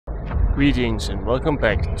Greetings and welcome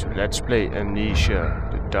back to Let's Play Amnesia,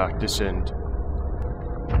 The Dark Descent.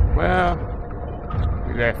 Well,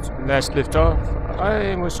 we last left off,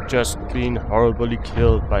 I was just being horribly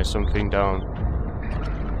killed by something down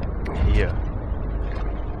here.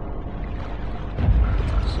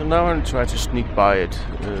 So now I'm gonna try to sneak by it.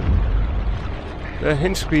 The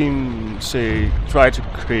hint screen say try to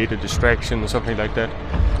create a distraction or something like that.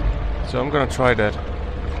 So I'm gonna try that.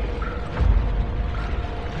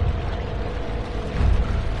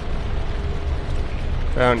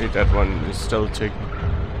 Apparently that one is still ticking.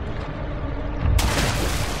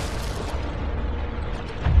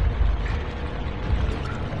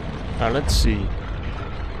 Now let's see.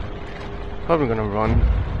 Probably gonna run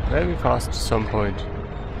very fast at some point.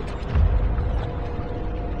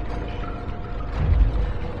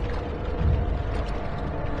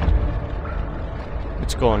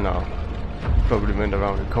 It's gone now. Probably went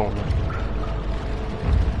around the corner.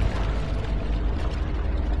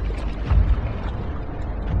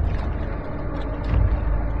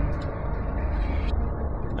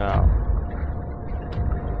 Now,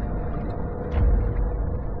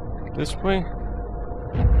 this way.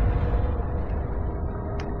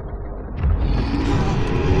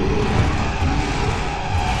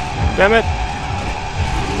 Damn it!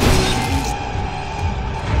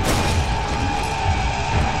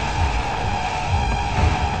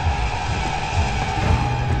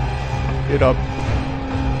 Get up.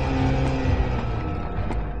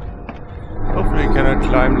 Hopefully you cannot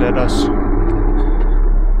climb ladders.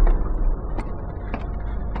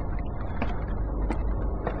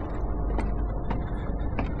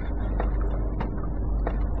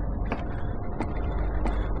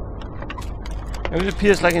 It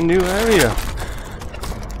appears like a new area.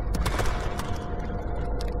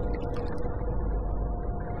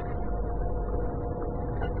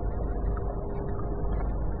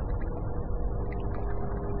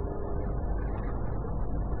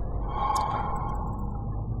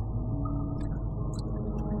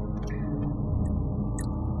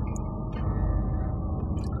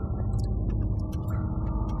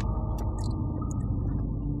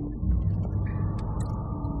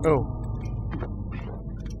 Oh.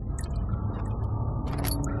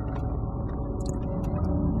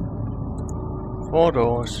 4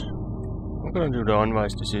 doors. I'm gonna do the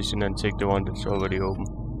unwise decision and take the one that's already open.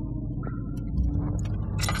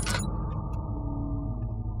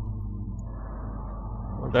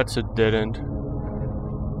 Well, that's a dead end.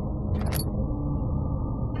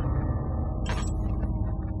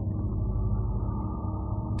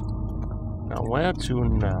 Now where to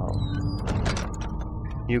now?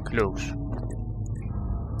 You close.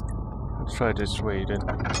 Let's try this way then.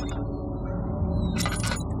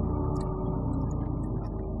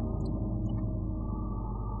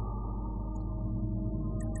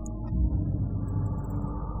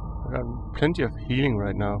 I got plenty of healing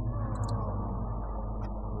right now.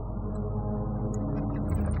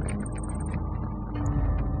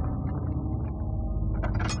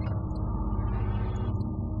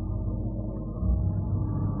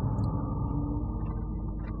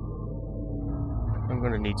 I'm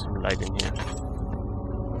gonna need some light in here.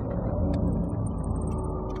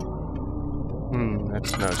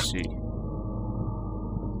 Let's now see.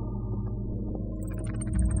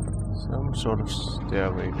 Some sort of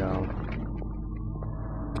stairway down.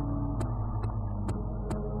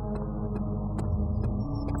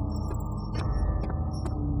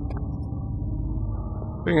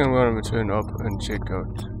 I think I'm gonna return up and check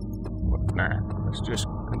out. Nah, let's just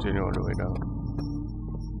continue all the way down.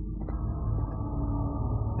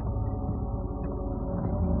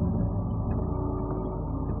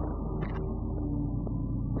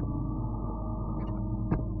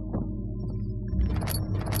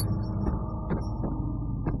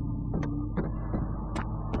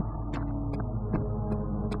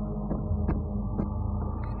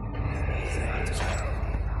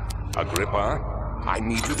 Agrippa, I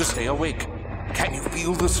need you to stay awake. Can you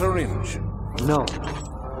feel the syringe? No,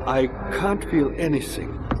 I can't feel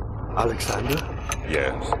anything. Alexander?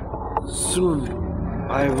 Yes. Soon,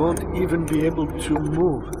 I won't even be able to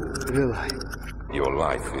move, will I? Your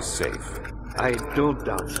life is safe. I don't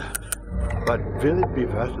doubt that. But will it be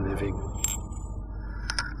worth living?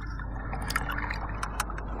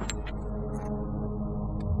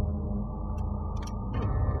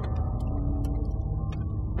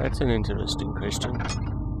 That's an interesting question.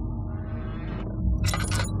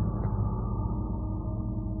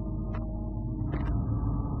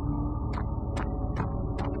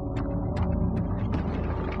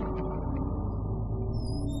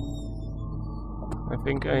 I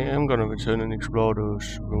think I am gonna return and explore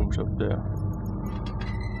those rooms up there.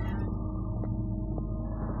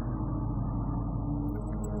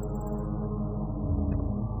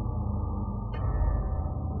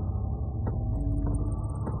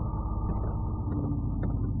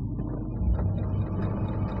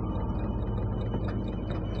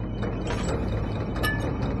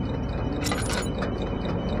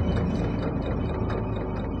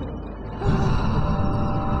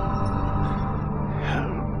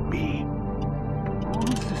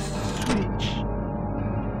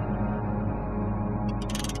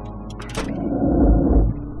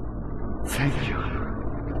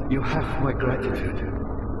 You have my gratitude.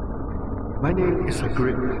 My name is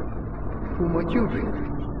Agrip. Who might you be?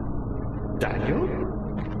 Daniel?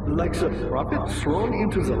 Like a prophet thrown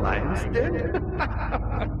into the lion's den?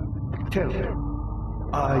 Tell me,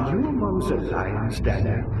 are you among the lions,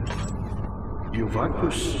 Daniel? You want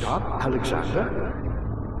to stop Alexander?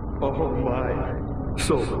 Oh my,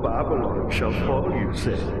 so Babylon shall fall, you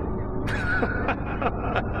say.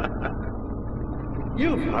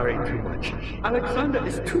 You worry too much. Alexander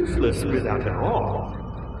is toothless without an all.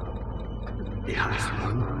 He has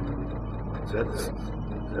one.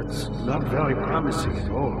 That's not very promising at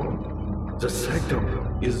all. The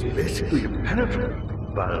sectum is basically impenetrable,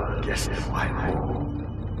 but guess why more?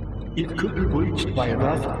 It could be breached by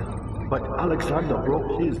another, but Alexander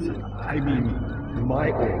broke his,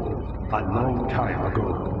 my all, a long time ago.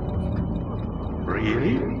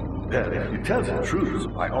 Really? Well, if you tell the truth,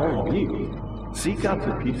 by all means, seek out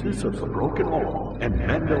the pieces of the broken all and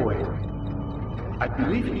mend away. I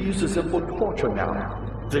believe he uses them for torture now.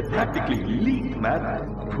 They practically leak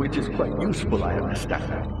madness, which is quite useful, I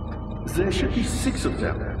understand. There should be 6 of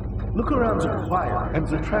them. Look around the choir and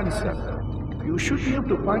the transept. You should be able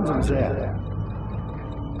to find them there.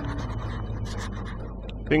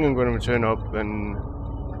 I think I'm going to turn up and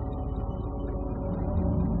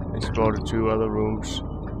explore the 2 other rooms.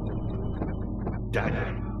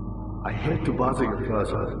 Daniel, I hate to bother you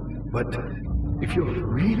further, but if you're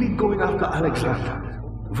really going after Alexander,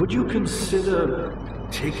 would you consider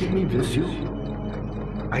taking me with you?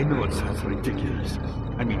 I know it sounds ridiculous.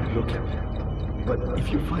 Look at me. But if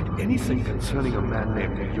you find anything concerning a man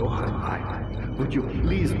named Johann I, would you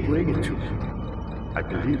please bring it to me? I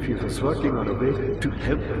believe he was working on a way to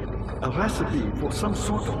help me. A recipe for some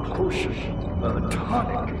sort of potion, a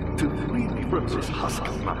tonic to free me from this husk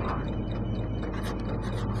of mine.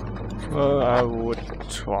 Well, I would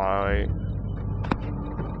try.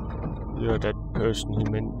 You're that person he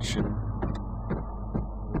mentioned.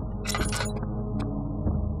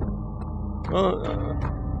 Well,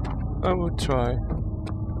 I would try.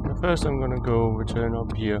 But first I'm gonna go return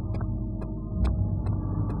up here.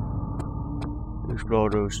 Explore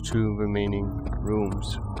those 2 remaining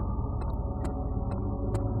rooms.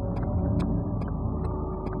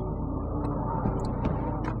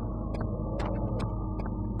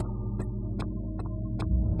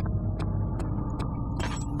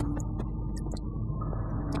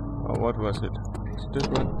 Oh, what was it? Is it this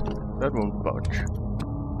one? That won't budge.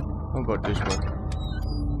 How about this one?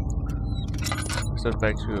 Is that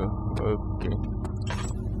back to... okay.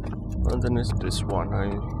 Well, then it's this one I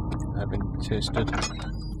haven't tested.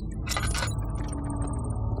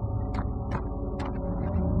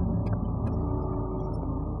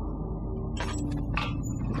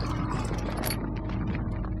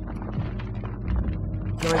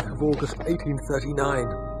 August 1839.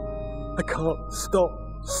 I can't stop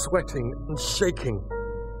sweating and shaking.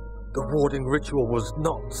 The warding ritual was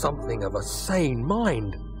not something of a sane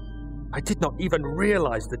mind. I did not even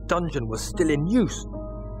realize the dungeon was still in use.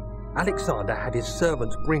 Alexander had his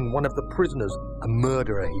servants bring one of the prisoners, a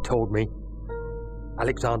murderer, he told me.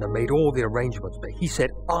 Alexander made all the arrangements, but he said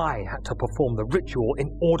I had to perform the ritual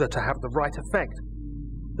in order to have the right effect.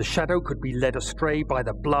 The shadow could be led astray by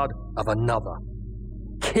the blood of another.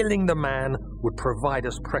 Killing the man would provide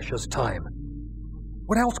us precious time.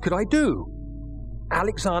 What else could I do?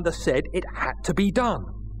 Alexander said it had to be done.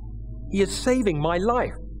 He is saving my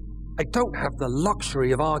life. I don't have the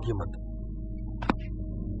luxury of argument.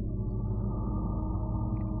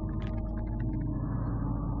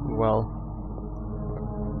 Well,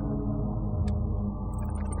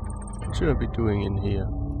 what should I be doing in here?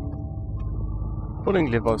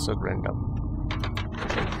 Pulling levers at random.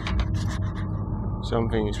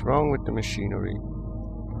 Something is wrong with the machinery.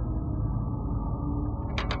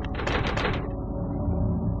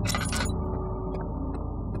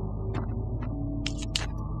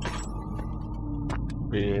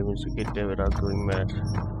 Be able to get there without going mad.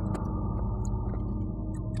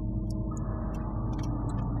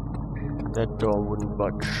 That door wouldn't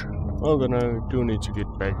budge. Well, then I do need to get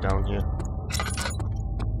back down here.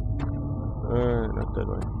 Not that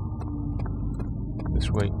way. This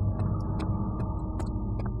way.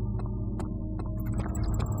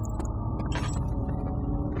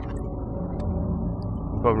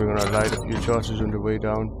 Probably gonna light a few torches on the way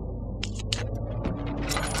down.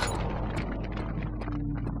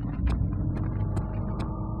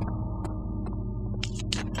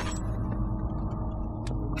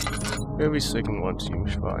 Every second one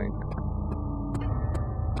seems fine.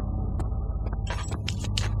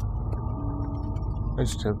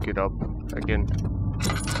 Let's still get up again.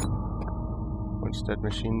 Once that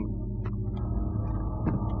machine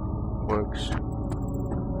works. I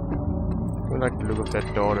don't like the look of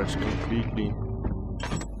that door. That's completely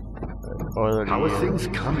otherly. How are things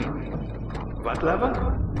coming? What level?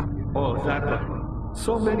 Oh, that one.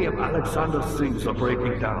 So many of Alexander's things are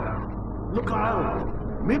breaking down. Look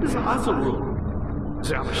around. Maybe the other room.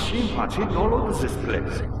 There are machine parts hidden all over this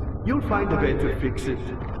place. You'll find a way to fix it.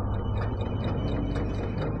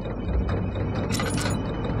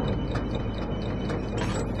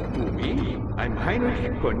 Me? I'm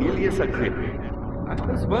Heinrich Cornelius Agrippa. I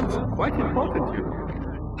was once quite important to you.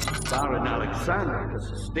 Baron Alexander has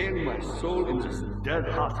sustained my soul in this dead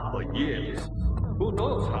heart for years. Who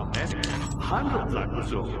knows how many? Hundreds like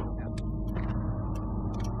so.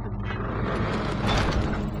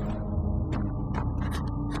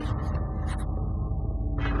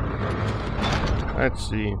 Let's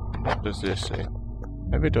see. What does this say?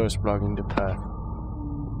 Every door is blocking the path.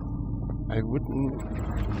 I wouldn't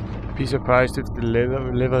be surprised if the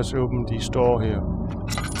levers open this door here.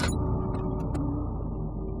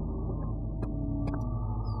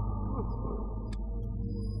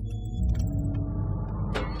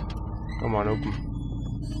 Come on, open.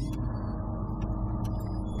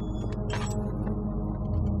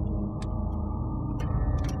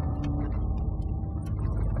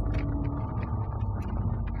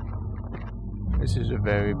 This is a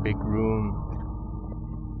very big room.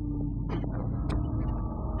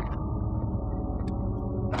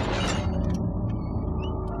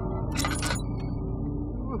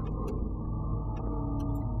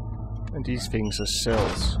 And these things are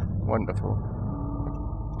cells. Wonderful.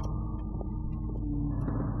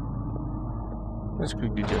 Let's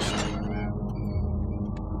quickly just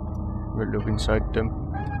look inside them.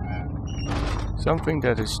 Something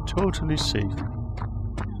that is totally safe.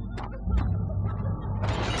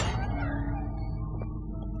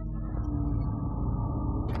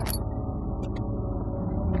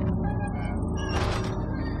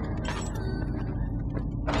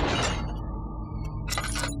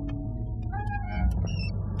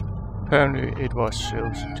 Apparently it was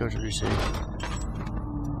totally safe.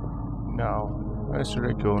 Now, where should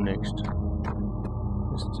I go next?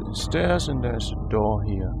 There's the stairs and there's a door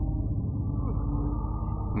here.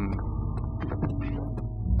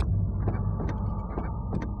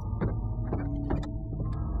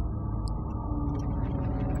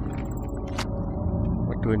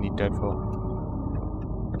 What do I need that for?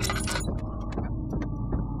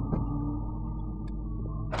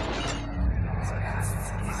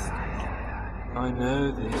 I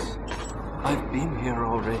know this. I've been here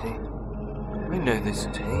already. I know this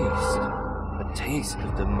taste. A taste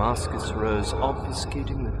of Damascus rose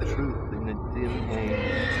obfuscating the truth in a dim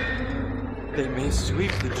haze. They may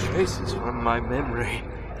sweep the traces from my memory,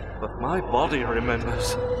 but my body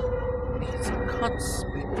remembers. These cuts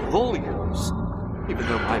speak volumes, even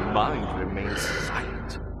though my mind remains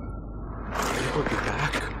silent. They will be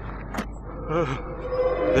back.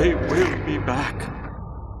 They will be back.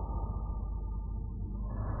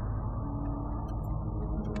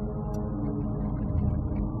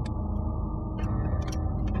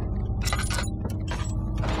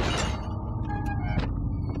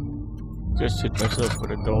 Just hit myself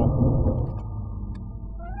with a door.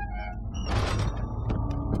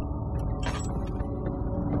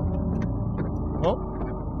 Oh,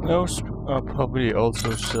 those are probably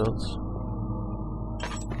also cells.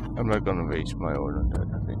 I'm not gonna waste my oil on that,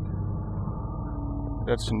 I think.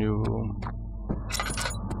 That's a new room.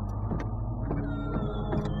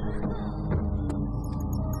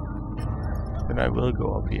 Then I will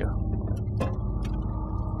go up here.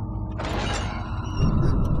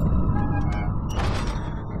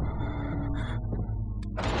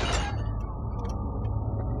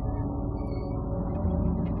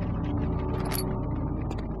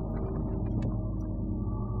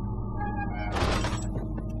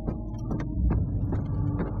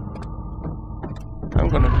 I'm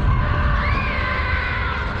gonna...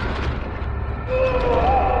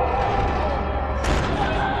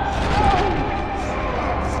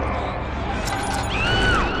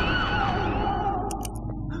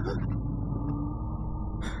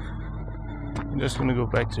 I'm just gonna go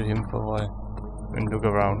back to him for a while and look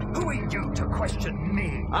around. Who are you to question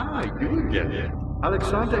me? Ah, you get it.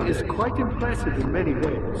 Alexander is quite impressive in many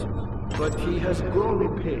ways, but he has grown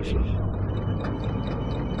impatient.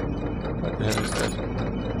 What the hell is that?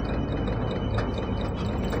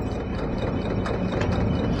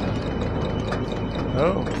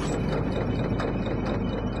 Oh.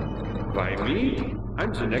 By me?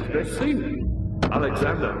 I'm the next best thing.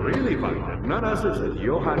 Alexander really wanted none other than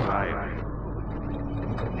Johann Reyer.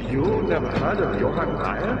 You never heard of Johann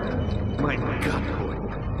Reyer? My God, boy.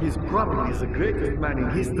 He's probably the greatest man in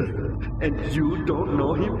history, and you don't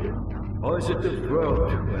know him? Or is it the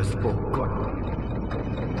world who has forgotten him?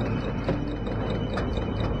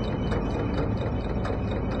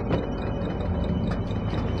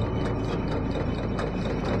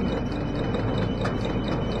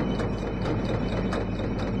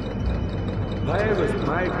 I was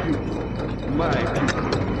my pupil. My pupil.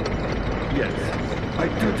 Yes, I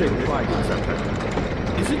do take pride in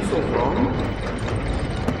that. Is it so wrong?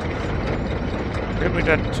 Maybe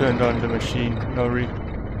that turned on the machine, Lori.